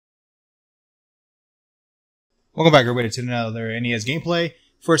Welcome back, everybody, to another NES gameplay.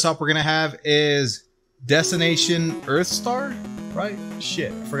 First up, we're gonna have is Destination Earthstar, right?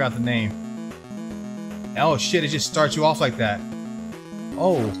 Shit, I forgot the name. Oh shit, it just starts you off like that.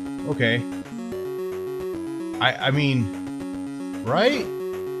 Oh, okay. I mean, right?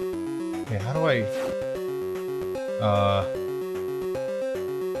 Okay, how do I?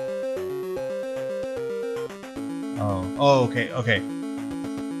 Oh, okay, okay.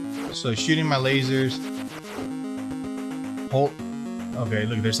 So shooting my lasers. Hold. Okay,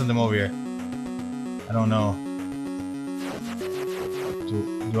 look, there's something over here. I don't know.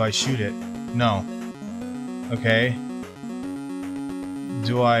 Do I shoot it? No. Okay.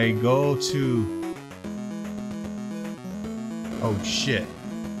 Do I go to... Oh, shit.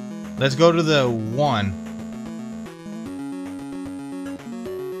 Let's go to the one.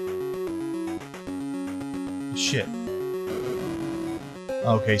 Shit.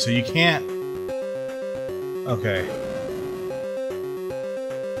 Okay, so you can't... Okay.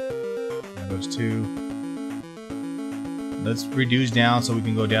 There goes two. Let's reduce down so we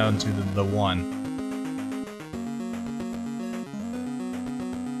can go down to the one.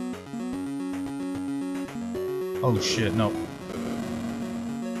 Oh shit, no.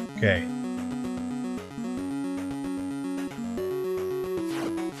 Okay.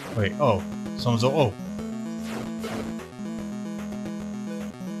 Wait, oh. Someone's... Oh.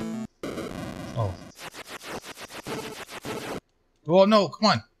 Oh. Oh no, come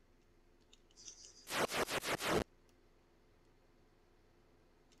on.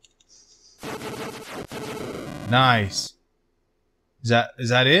 Nice. Is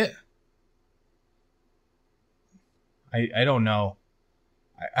that it? I don't know.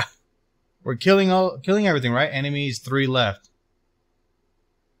 We're killing everything, right? Enemies, 3 left.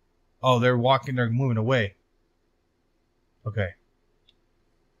 Oh, they're moving away. Okay.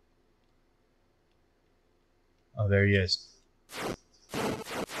 Oh, there he is.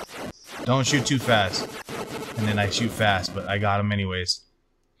 Don't shoot too fast. And then I shoot fast, but I got him anyways.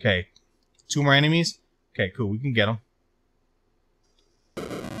 Okay. 2 more enemies. Okay, cool. We can get them.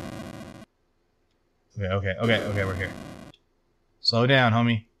 Okay, we're here. Slow down,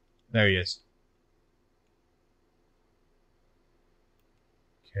 homie. There he is.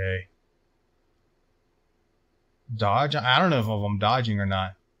 Okay. Dodge? I don't know if I'm dodging or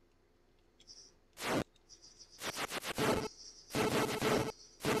not.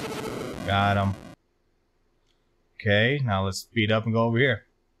 Got him. Okay, now let's speed up and go over here.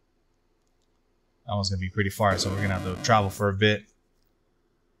 That one's gonna be pretty far, so we're gonna have to travel for a bit.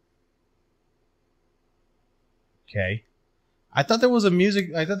 Okay. I thought there was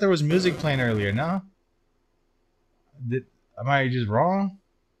music playing earlier, no? Am I just wrong?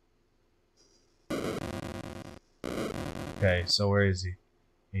 Okay, so where is he?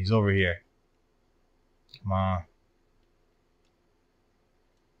 He's over here. Come on.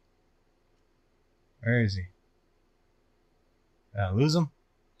 Where is he? Did I lose him?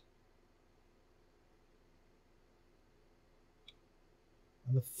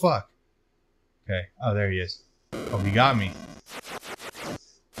 What the fuck? Okay. Oh, there he is. Oh, he got me.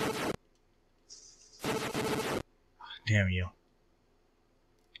 Damn you.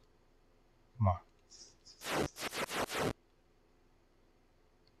 Come on.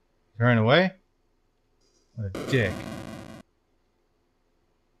 Turn away? What a dick.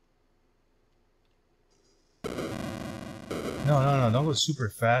 No, don't go super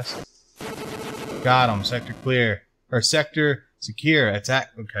fast. Got him. Sector clear. Or sector secure.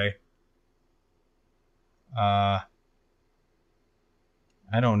 Attack. Okay. I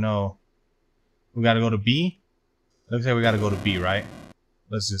don't know. We gotta go to B? Looks like we gotta go to B, right?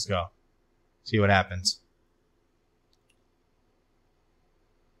 Let's just go. See what happens.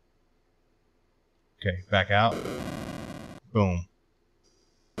 Okay, back out. Boom.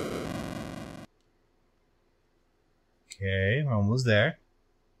 Okay, we're almost there.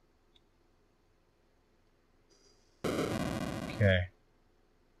 Okay.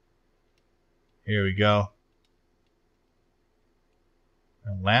 Here we go.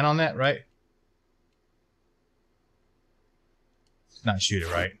 Land on that, right? Not shoot it,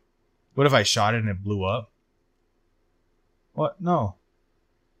 right? What if I shot it and it blew up? What? No.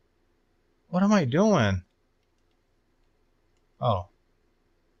 What am I doing? Oh.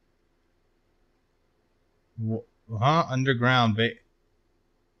 Huh? Underground bait.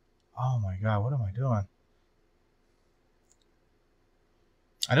 Oh my god, what am I doing?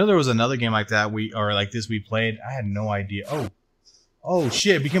 I know there was another game like that we played. I had no idea. Oh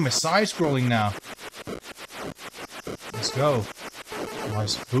shit, it became a side-scrolling now. Let's go. Oh, I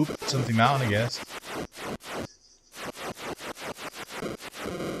pooped something out, I guess.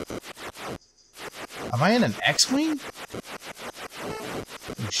 Am I in an X-Wing?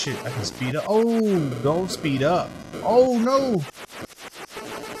 Oh shit, I can speed up. Oh, don't speed up. Oh no!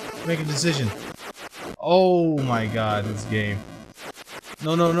 Make a decision. Oh my god, this game.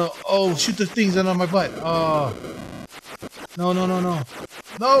 No, no, no. Oh, shoot the things under my butt. Oh. No, no, no, no.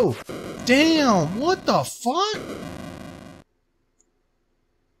 No! Damn! What the fuck?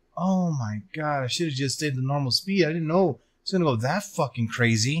 Oh my god, I should have just stayed the normal speed. I didn't know it's gonna go that fucking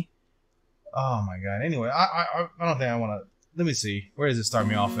crazy. Oh my god. Anyway, I don't think I wanna. Let me see. Where does it start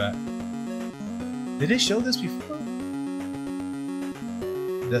me off at? Did it show this before?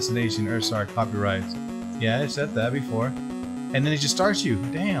 Destination Earthstar copyrights. Yeah, it said that before. And then it just starts you.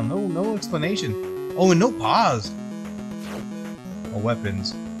 Damn, no explanation. Oh, and no pause. Oh,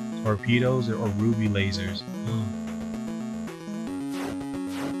 weapons. Torpedoes or ruby lasers.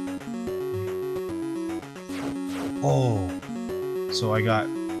 Oh. So I got...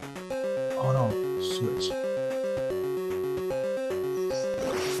 Oh no, switch.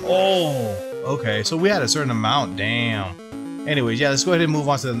 Oh, okay. So we had a certain amount. Damn. Anyways, yeah, let's go ahead and move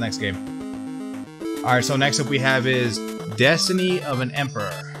on to the next game. Alright, so next up we have is Destiny of an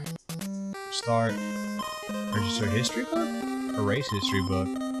Emperor. Start. Register history book? Erase history book.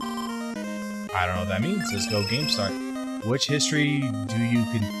 I don't know what that means. Let's go game start. Which history do you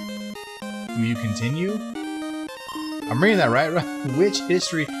continue? I'm reading that right? Which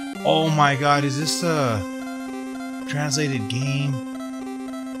history? Oh my god, is this a translated game?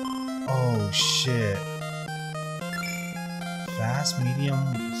 Oh shit. Fast, medium,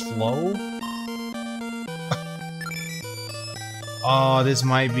 slow? Oh, this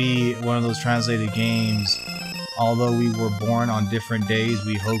might be one of those translated games. Although we were born on different days,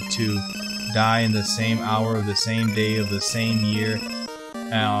 we hope to die in the same hour of the same day of the same year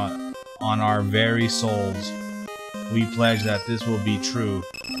on our very souls. We pledge that this will be true.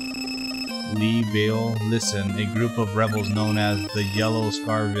 Lee Bale, listen, a group of rebels known as the Yellow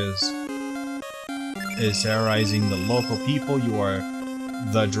Scarves is terrorizing the local people. You are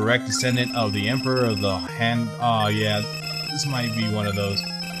the direct descendant of the Emperor of the Hand. Oh yeah, this might be one of those.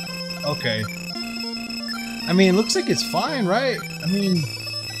 Okay. I mean, it looks like it's fine, right? I mean,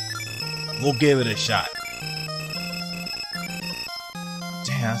 we'll give it a shot.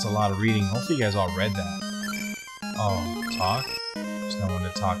 Damn, that's a lot of reading. Hopefully you guys all read that. Oh, talk? There's no one to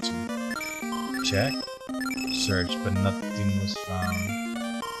talk to. Check. Search, but nothing was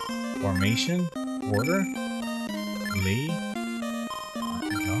found. Formation? Order? Lee?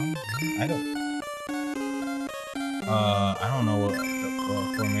 I don't know what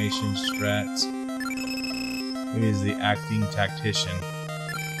the formation strats. Who is the acting tactician?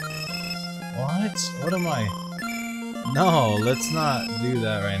 What? What am I? No, let's not do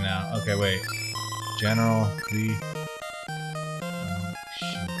that right now. Okay, wait. General, Lee. Oh,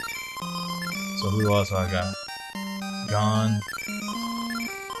 shit. So who else I got? Gone.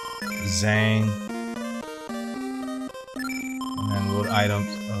 Zhang. And then what items?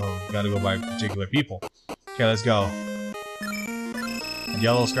 Oh, gotta go by particular people. Okay, let's go.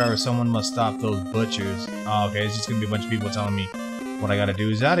 Yellow Scar, someone must stop those butchers. Oh, okay, it's just gonna be a bunch of people telling me what I gotta do.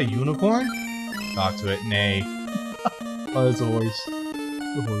 Is that a unicorn? Talk to it. Nay. Oh, it's a horse.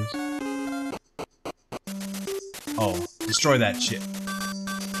 The horse. Oh, destroy that shit.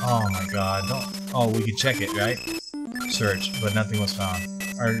 Oh my god, don't. Oh, we can check it, right? Search, but nothing was found.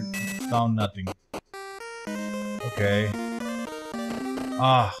 Or, found nothing. Okay.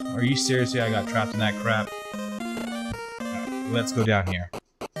 Ah, are you seriously? I got trapped in that crap. Let's go down here.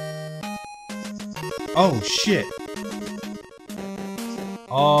 Oh, shit.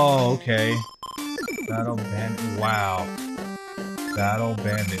 Oh, okay. Battle Bandit. Wow. Battle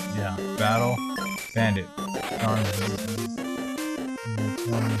Bandit. Yeah. Battle Bandit.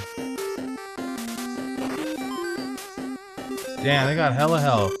 Damn, they got hella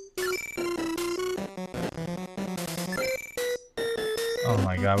health. Oh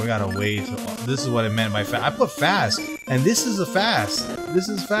my god, we gotta wait. This is what it meant by fast. I put fast, and this is a fast. This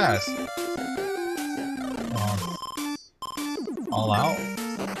is fast. All out.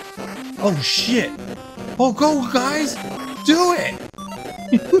 Oh shit! Oh, go guys! Do it!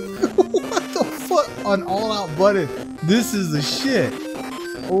 What the fuck? On all out button. This is the shit.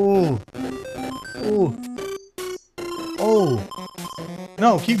 Oh. Oh. Oh.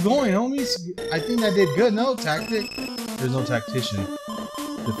 No, keep going, homies. I think I did good. No, tactic. There's no tactician.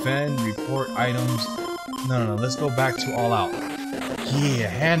 Defend, report items. No. Let's go back to all out. Yeah,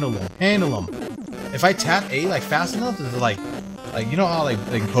 handle them. Handle them. If I tap A like fast enough, it's like you know how like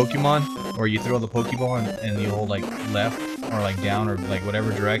Pokemon, where you throw the Pokeball and you hold like left or like down or like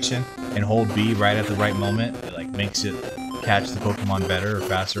whatever direction, and hold B right at the right moment. It like makes it catch the Pokemon better or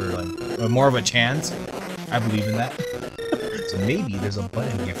faster, or like more of a chance. I believe in that. So maybe there's a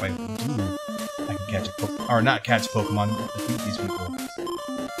button here. If I do, I can catch a Pokemon, or not catch Pokemon, defeat these people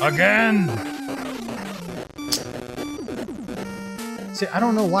again. See, I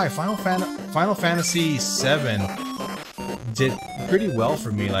don't know why Final Fantasy VII did pretty well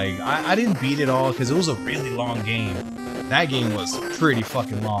for me. Like I didn't beat it all because it was a really long game. That game was pretty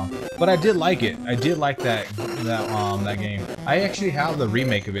fucking long, but I did like it. I did like that game. I actually have the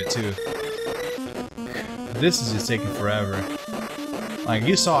remake of it too. This is just taking forever. Like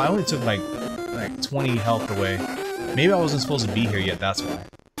you saw, I only took like 20 health away. Maybe I wasn't supposed to be here yet. That's why.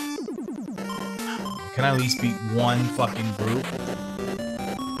 Can I at least beat one fucking group?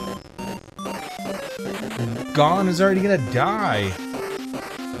 Gon is already gonna die.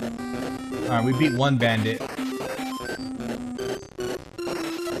 Alright, we beat one bandit.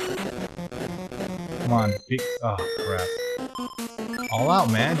 Come on, big. Oh, crap. All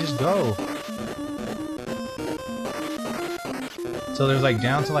out, man. Just go. So there's like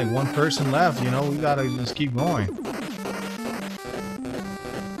down to like one person left, you know? We gotta just keep going.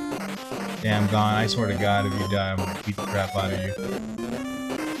 Damn, Gon. I swear to God, if you die, I'm gonna beat the crap out of you.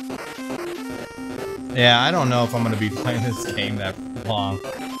 Yeah, I don't know if I'm gonna be playing this game that long.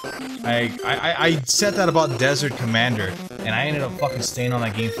 I said that about Desert Commander, and I ended up fucking staying on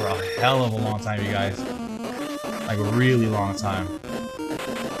that game for a hell of a long time, you guys. Like a really long time.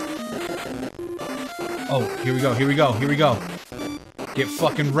 Oh, here we go, here we go, here we go. Get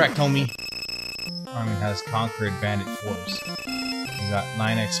fucking wrecked, homie. Army has conquered Bandit Force. We got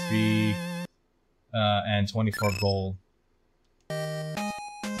 9 XP and 24 gold.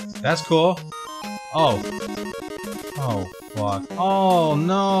 That's cool. Oh. Oh, fuck. Oh,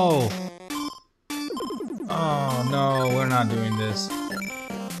 no. Oh, no. We're not doing this.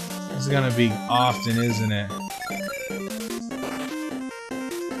 This is gonna be often, isn't it?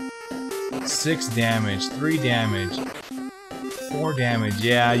 6 damage. 3 damage. 4 damage.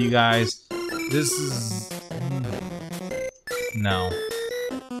 Yeah, you guys. This is... No.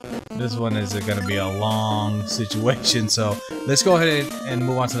 This one is gonna be a long situation, so let's go ahead and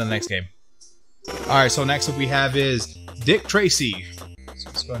move on to the next game. Alright, so next up we have is Dick Tracy. So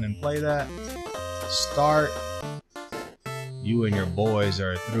let's go ahead and play that. Start. You and your boys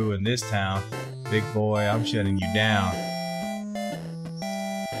are through in this town. Big boy, I'm shutting you down.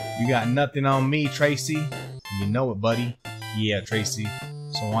 You got nothing on me, Tracy. You know it, buddy. Yeah, Tracy.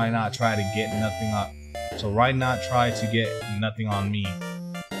 So why not try to get nothing up? So why not try to get nothing on me?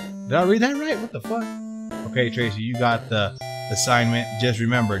 Did I read that right? What the fuck? Okay, Tracy, you got the assignment. Just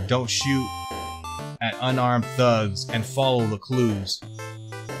remember, don't shoot at unarmed thugs and follow the clues.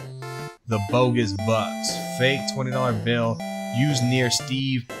 The bogus bucks. Fake $20 bill used near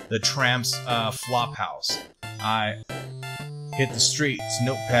Steve the Tramp's flop house. I hit the streets.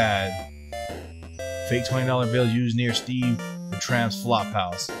 Notepad. Fake $20 bill used near Steve the Tramp's flop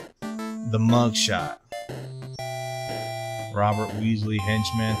house. The mugshot. Robert Weasley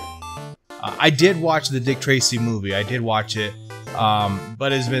henchman. I did watch the Dick Tracy movie. I did watch it,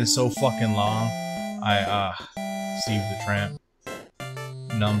 but it's been so fucking long. Steve the Tramp.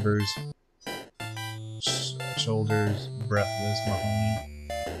 Numbers. Shoulders. Breathless.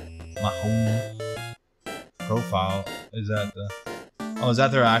 Mahoney. Profile. Is that the... Oh, is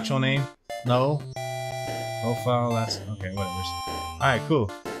that their actual name? No? Profile, that's... Okay, whatever. Alright, cool.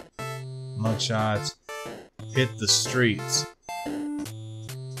 Mugshots. Hit the streets.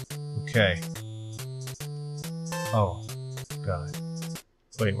 Okay. Oh. God.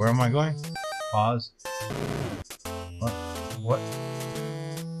 Wait, where am I going? Pause. What? What?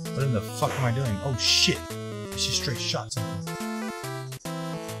 What in the fuck am I doing? Oh shit! I just straight shot something.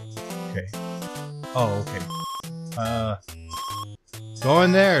 Okay. Oh, okay. Go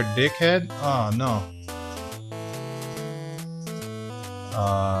in there, dickhead. Oh no.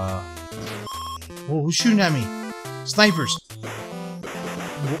 Oh, who's shooting at me? Snipers!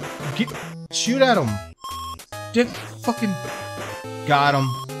 Shoot at him! Dick fucking got him.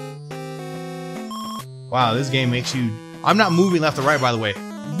 Wow, this game makes you... I'm not moving left or right, by the way.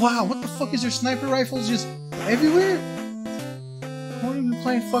 Wow, what the fuck is there? Sniper rifles just everywhere? We're even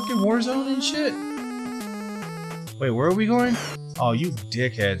playing fucking Warzone and shit. Wait, where are we going? Oh, you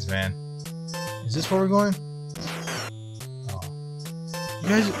dickheads, man. Is this where we're going? Oh. You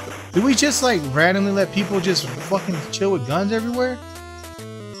guys... Did we just, like, randomly let people just fucking chill with guns everywhere?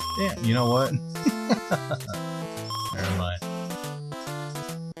 Yeah, you know what? Never mind.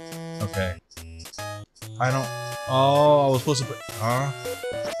 Okay. I don't... Oh, I was supposed to put... Huh?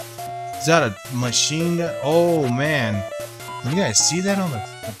 Is that a machine gun? Oh, man. Can you guys see that on the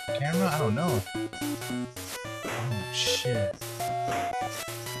camera? I don't know. Oh, shit.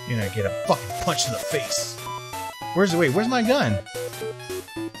 You're gonna get a fucking punch to the face. Where's my gun?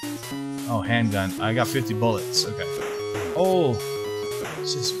 Oh, handgun. I got 50 bullets. Okay. Oh,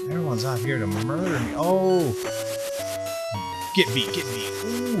 it's just everyone's out here to murder me. Oh, get me.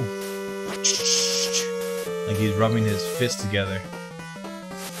 Ooh. Like he's rubbing his fists together.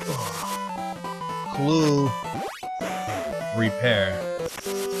 Clue. Repair.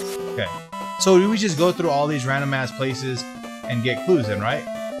 Okay. So do we just go through all these random ass places and get clues then, right?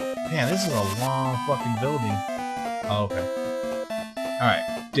 Man, this is a long fucking building. Oh, okay. Alright,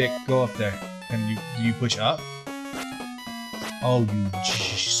 Dick, go up there. Do you push up? Oh, you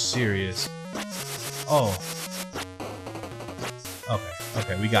serious? Oh.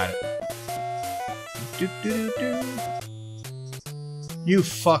 Okay, we got it. You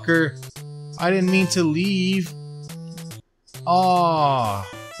fucker. I didn't mean to leave. Oh,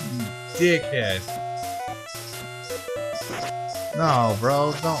 you dickhead. No,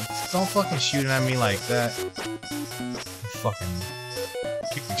 bro, don't fucking shoot at me like that. I'll fucking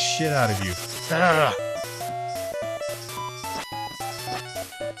kick the shit out of you. Ah.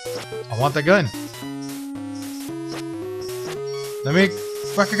 I want the gun. Let me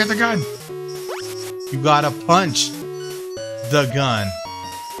fucking get the gun. You gotta punch the gun.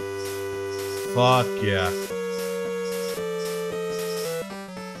 Fuck yeah.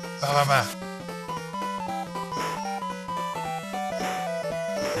 Bah, bah, bah.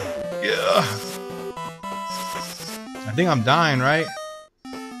 Yeah. I think I'm dying, right?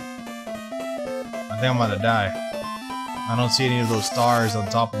 I think I'm about to die. I don't see any of those stars on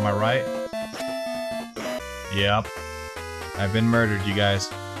top of my right. Yep. I've been murdered, you guys.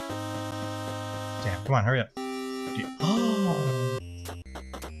 Damn, come on, hurry up. Oh,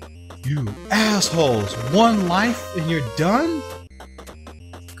 you assholes! 1 life and you're done?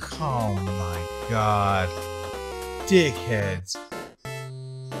 Oh my god. Dickheads.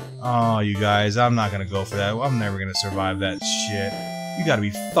 Oh, you guys, I'm not gonna go for that. I'm never gonna survive that shit. You gotta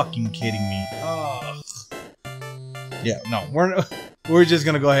be fucking kidding me. Ugh. Yeah, no, we're just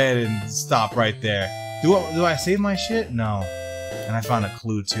gonna go ahead and stop right there. Do I save my shit? No. And I found a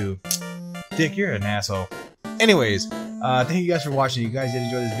clue too. Dick, you're an asshole. Anyways, thank you guys for watching. If you guys did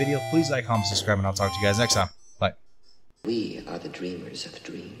enjoy this video, please like, comment, subscribe, and I'll talk to you guys next time. Bye. We are the dreamers of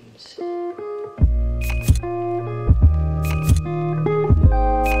dreams.